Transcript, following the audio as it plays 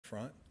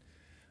front,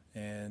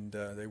 and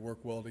they work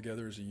well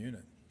together as a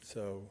unit.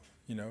 So,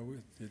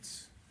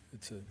 it's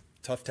a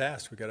tough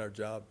task. We got our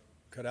job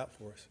cut out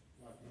for us.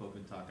 A lot of people have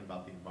been talking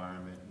about the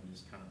environment and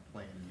just kind of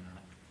playing in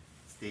that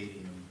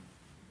stadium.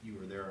 You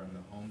were there on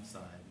the home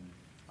side and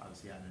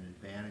obviously had an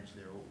advantage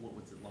there. What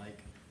was it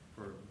like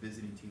for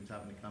visiting teams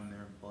having to come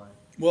there and play?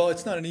 Well,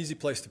 it's not an easy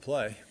place to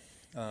play.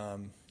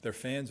 Their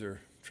fans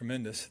are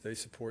tremendous. They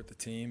support the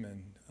team,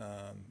 and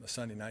a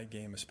Sunday night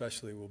game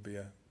especially will be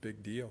a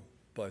big deal.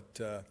 But,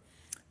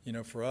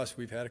 for us,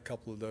 we've had a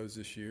couple of those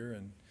this year,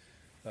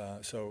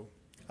 and so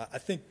I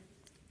think,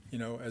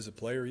 as a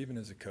player, even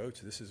as a coach,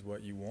 this is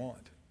what you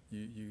want.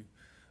 You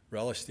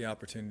relish the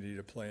opportunity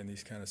to play in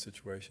these kind of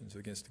situations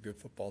against a good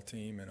football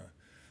team in a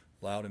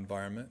loud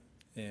environment.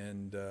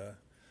 And,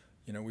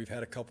 we've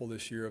had a couple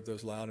this year of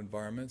those loud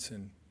environments,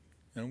 and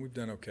we've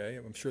done okay.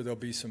 I'm sure there'll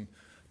be some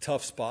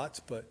tough spots,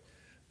 but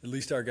at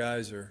least our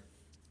guys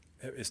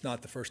it's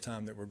not the first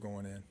time that we're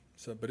going in.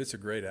 So, but it's a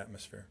great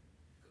atmosphere.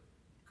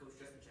 Coach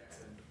Justin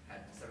Jackson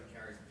had 7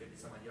 carries and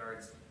 50-some-odd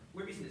yards.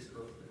 Where have you seen this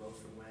growth the most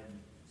from when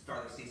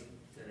start of the season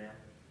to now?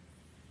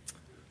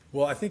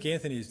 Well, I think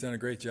Anthony's done a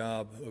great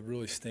job of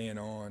really staying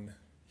on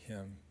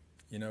him.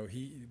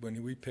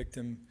 When we picked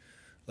him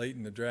late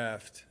in the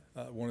draft,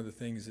 one of the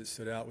things that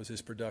stood out was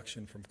his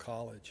production from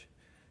college.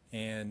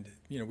 And,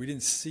 we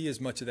didn't see as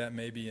much of that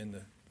maybe in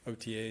the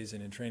OTAs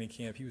and in training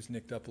camp. He was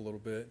nicked up a little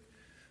bit,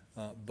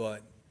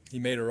 but he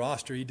made a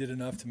roster. He did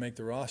enough to make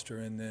the roster,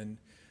 and then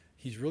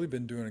he's really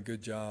been doing a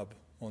good job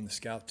on the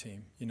scout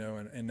team,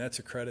 and that's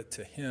a credit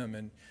to him.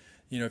 And,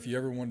 if you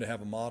ever wanted to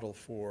have a model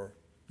for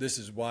this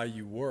is why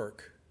you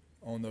work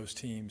on those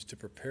teams to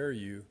prepare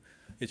you,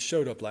 it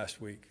showed up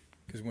last week.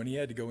 Because when he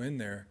had to go in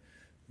there,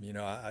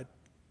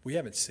 we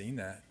haven't seen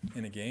that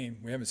in a game.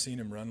 We haven't seen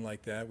him run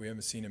like that. We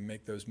haven't seen him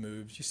make those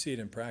moves. You see it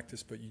in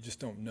practice, but you just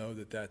don't know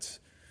that that's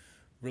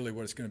really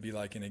what it's going to be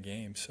like in a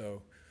game.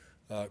 So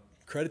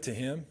credit to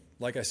him.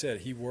 Like I said,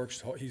 he's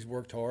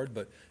worked hard,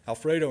 but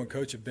Alfredo and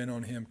Coach have been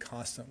on him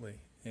constantly.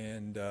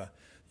 And,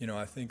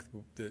 I think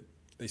that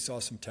they saw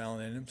some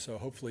talent in him, so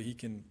hopefully he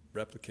can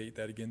replicate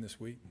that again this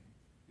week.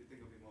 Do you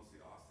think it'll be mostly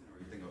Austin, or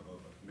do you think of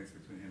a mix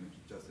between him and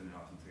Justin and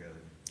Austin together?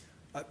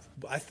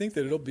 I think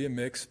that it'll be a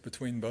mix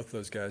between both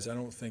those guys. I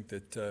don't think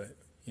that,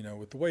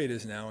 with the way it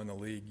is now in the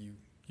league,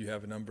 you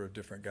have a number of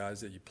different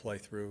guys that you play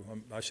through.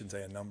 I shouldn't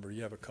say a number.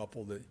 You have a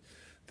couple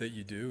that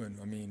you do. And,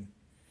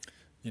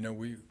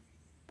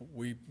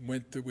 we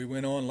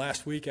went on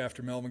last week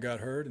after Melvin got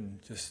hurt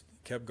and just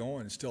kept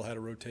going and still had a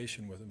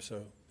rotation with him.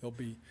 So there'll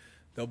be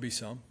a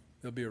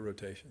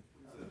rotation.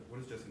 What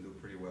does Justin do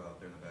pretty well out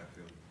there in the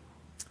backfield?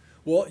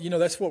 Well,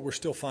 that's what we're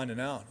still finding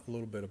out a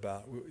little bit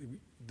about.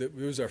 It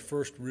was our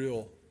first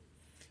real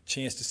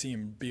chance to see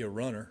him be a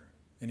runner,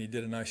 and he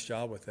did a nice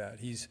job with that.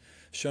 He's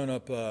shown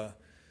up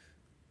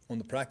on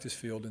the practice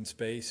field in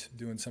space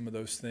doing some of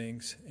those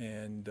things,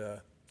 and,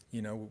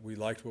 we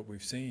liked what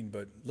we've seen.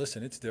 But,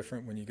 listen, it's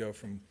different when you go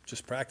from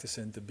just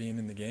practicing to being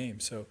in the game.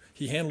 So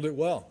he handled it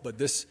well. But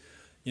this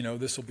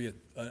will be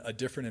a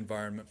different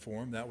environment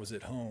for him. That was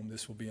at home.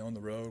 This will be on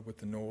the road with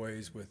the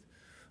noise, with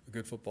a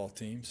good football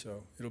team.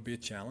 So it'll be a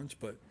challenge,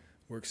 but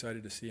we're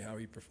excited to see how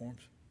he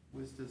performs.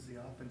 Does the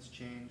offense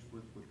change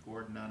with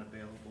Gordon not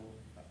available?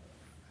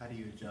 How do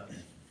you adjust?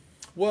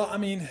 Well,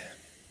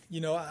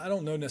 I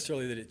don't know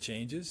necessarily that it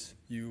changes.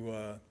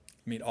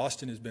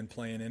 Austin has been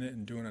playing in it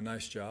and doing a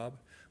nice job.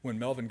 When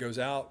Melvin goes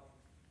out,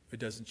 it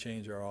doesn't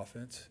change our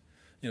offense.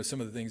 Some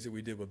of the things that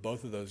we did with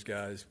both of those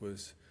guys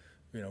was,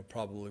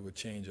 probably would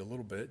change a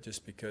little bit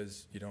just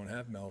because you don't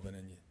have Melvin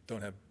and you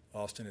don't have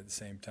Austin at the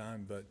same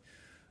time. But,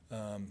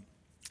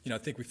 I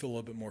think we feel a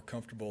little bit more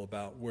comfortable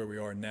about where we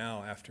are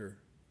now after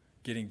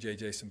getting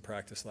J.J. some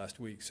practice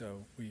last week.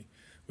 So we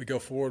go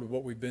forward with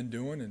what we've been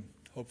doing, and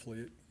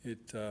hopefully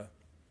it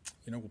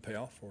will pay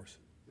off for us.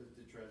 Does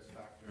Detrez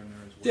factor in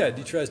there as well? Yeah,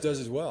 Detrez does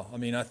as well.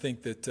 I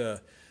think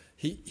that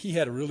he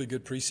had a really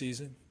good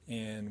preseason,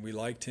 and we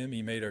liked him.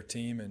 He made our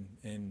team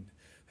and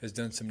has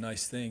done some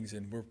nice things,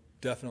 and we're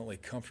definitely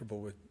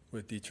comfortable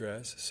with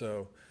Detrez.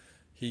 So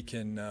he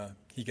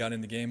got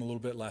in the game a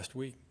little bit last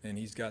week, and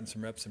he's gotten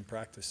some reps in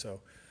practice.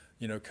 So,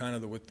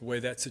 with the way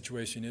that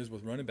situation is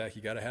with running back,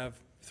 you got to have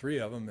 3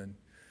 of them, and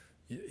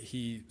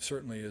he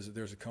certainly is.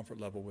 There's a comfort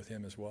level with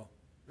him as well.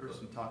 There was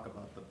some talk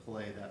about the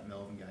play that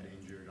Melvin got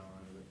injured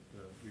on,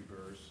 the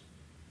reverse,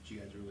 which you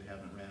guys really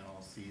haven't ran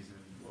all season.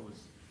 What was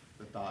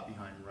the thought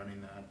behind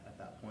running that at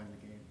that point in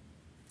the game?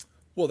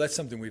 Well, that's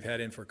something we've had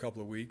in for a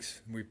couple of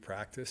weeks. We've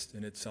practiced,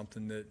 and it's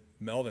something that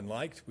Melvin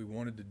liked, we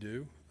wanted to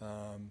do.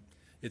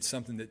 It's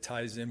something that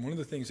ties in. One of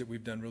the things that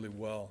we've done really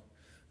well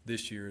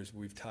this year is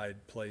we've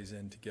tied plays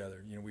in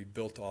together. We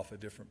built off of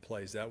different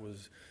plays. That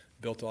was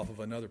built off of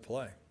another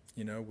play,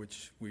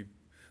 which we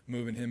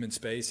moving him in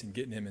space and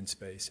getting him in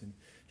space. And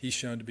he's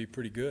shown to be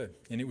pretty good.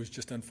 And it was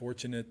just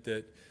unfortunate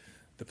that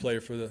the player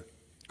for the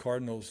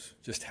Cardinals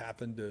just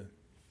happened to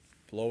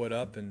blow it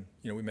up, and,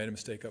 we made a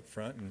mistake up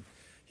front, and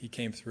he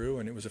came through,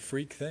 and it was a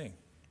freak thing,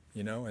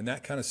 and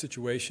that kind of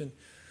situation.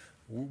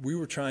 We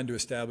were trying to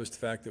establish the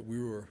fact that we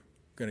were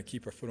going to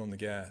keep our foot on the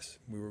gas.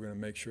 We were going to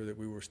make sure that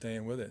we were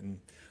staying with it. And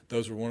that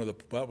was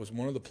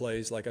one of the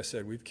plays. Like I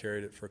said, we've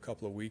carried it for a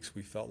couple of weeks.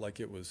 We felt like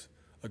it was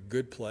a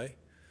good play.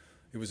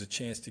 It was a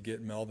chance to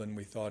get Melvin,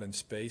 we thought, in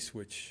space,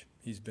 which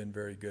he's been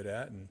very good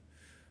at. And,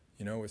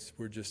 you know,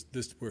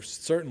 we're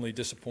certainly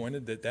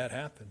disappointed that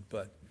happened.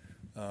 But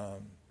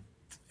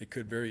it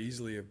could very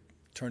easily have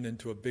turned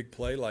into a big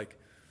play like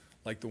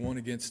the one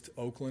against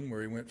Oakland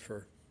where he went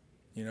for,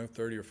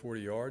 30 or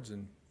 40 yards,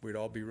 and we'd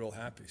all be real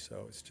happy.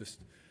 So it's just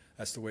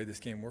that's the way this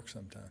game works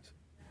sometimes.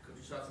 Coach,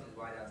 you saw some of these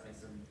wideouts make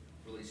some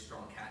really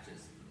strong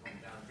catches on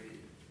the boundary.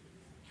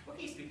 What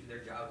can you speak to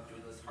their job of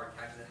doing those hard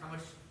catches, and how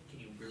much can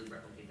you really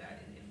replicate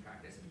that in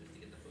practice and just to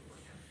get the footwork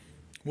down?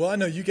 Well, I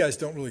know you guys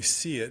don't really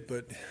see it,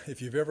 but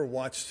if you've ever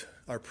watched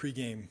our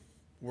pregame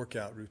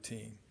workout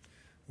routine,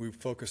 we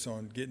focus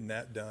on getting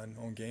that done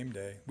on game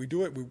day. We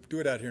do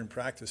it out here in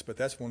practice, but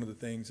that's one of the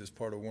things as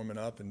part of warming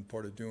up and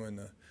part of doing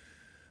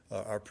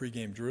our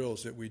pregame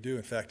drills that we do.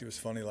 In fact, it was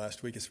funny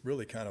last week. It's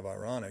really kind of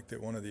ironic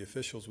that one of the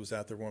officials was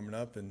out there warming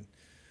up, and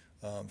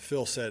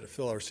Phil,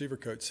 our receiver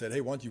coach, said, "Hey,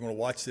 you want to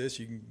watch this?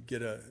 You can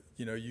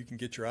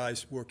get your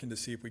eyes working to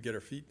see if we get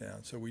our feet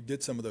down." So we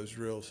did some of those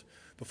drills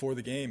before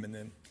the game, and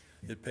then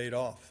it paid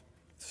off.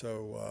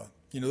 So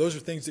those are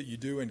things that you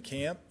do in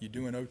camp, you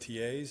do in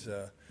OTAs.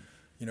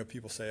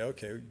 People say,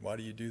 "Okay, why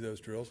do you do those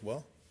drills?"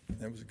 Well,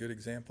 that was a good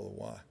example of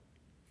why.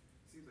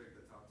 Seems like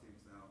the top teams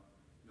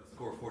now,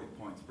 score 40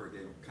 points per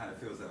game. Kind of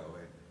feels that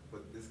way.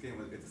 But this game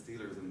against the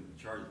Steelers and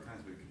the Chargers, kind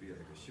of it could be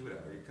like a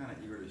shootout. Are you kind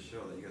of eager to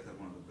show that you guys have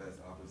one of the best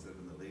offensive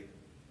in the league?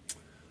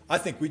 I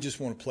think we just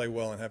want to play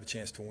well and have a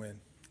chance to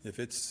win. If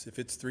it's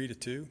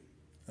 3-2,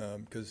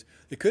 because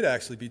it could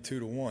actually be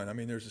 2-1. I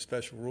mean, there's a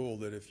special rule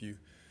that if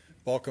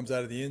ball comes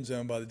out of the end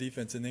zone by the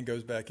defense and then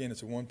goes back in,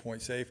 it's a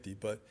 1-point safety.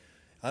 But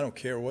I don't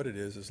care what it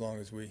is as long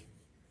as we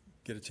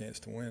get a chance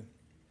to win.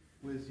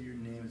 Wiz, your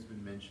name has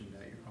been mentioned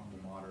at your alma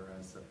mater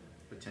as a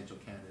potential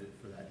candidate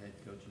for that head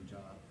coaching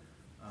job.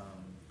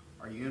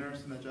 Are you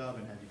interested in that job,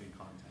 and have you been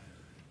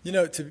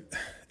contacted?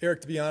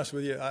 Eric, to be honest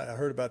with you, I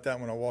heard about that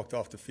when I walked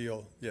off the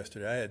field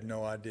yesterday. I had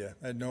no idea.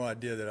 I had no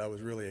idea that I was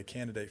really a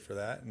candidate for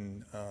that.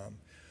 And,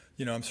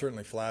 I'm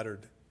certainly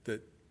flattered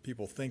that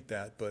people think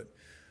that, but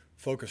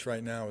focus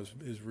right now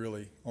is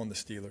really on the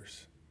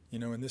Steelers.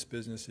 In this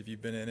business, if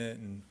you've been in it,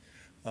 and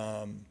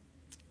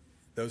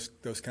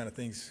those kind of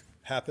things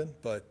happen,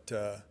 but,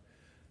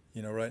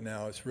 right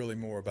now it's really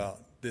more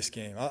about this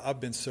game. I've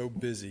been so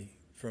busy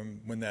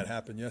from when that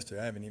happened yesterday,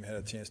 I haven't even had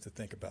a chance to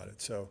think about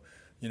it. So,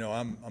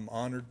 I'm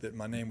honored that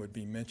my name would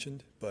be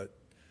mentioned, but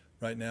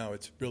right now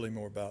it's really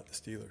more about the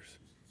Steelers.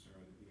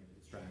 Concerned with it being a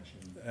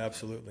distraction?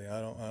 Absolutely. I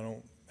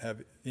don't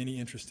have any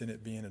interest in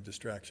it being a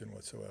distraction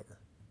whatsoever.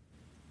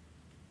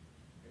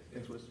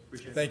 Thanks, Wiz.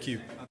 Appreciate it. Thank you.